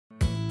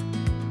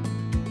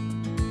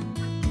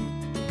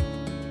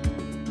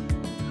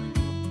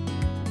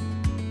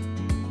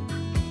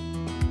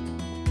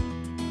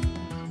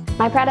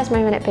My proudest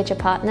moment at Pitcher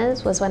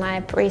Partners was when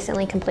I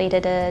recently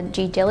completed a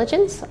due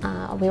diligence.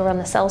 We were on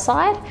the sell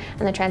side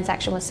and the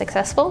transaction was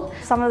successful.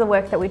 Some of the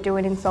work that we do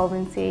in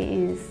insolvency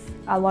is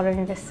a lot of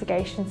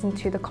investigations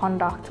into the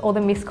conduct or the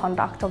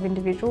misconduct of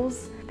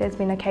individuals. There's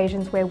been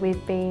occasions where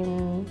we've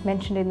been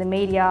mentioned in the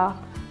media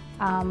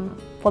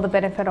for the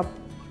benefit of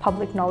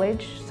public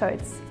knowledge, so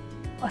it's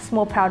a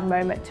small proud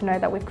moment to know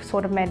that we've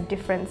sort of made a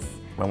difference.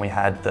 When we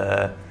had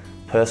the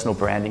personal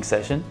branding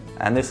session,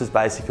 and this is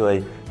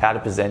basically how to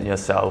present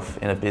yourself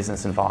in a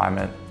business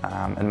environment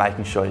and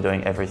making sure you're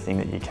doing everything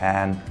that you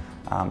can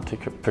to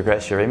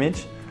progress your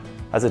image.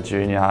 As a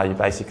junior, you're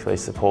basically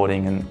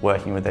supporting and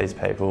working with these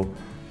people,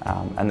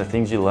 and the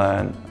things you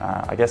learn,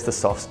 I guess the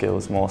soft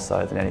skills more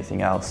so than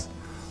anything else,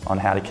 on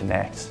how to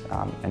connect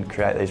and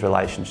create these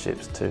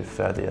relationships to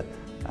further,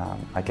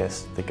 I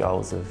guess, the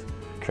goals of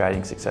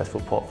creating successful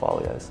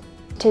portfolios.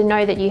 To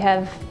know that you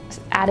have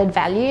added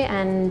value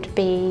and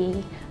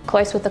be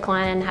close with the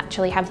client and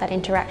actually have that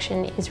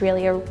interaction is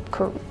really a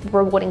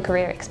rewarding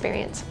career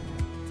experience.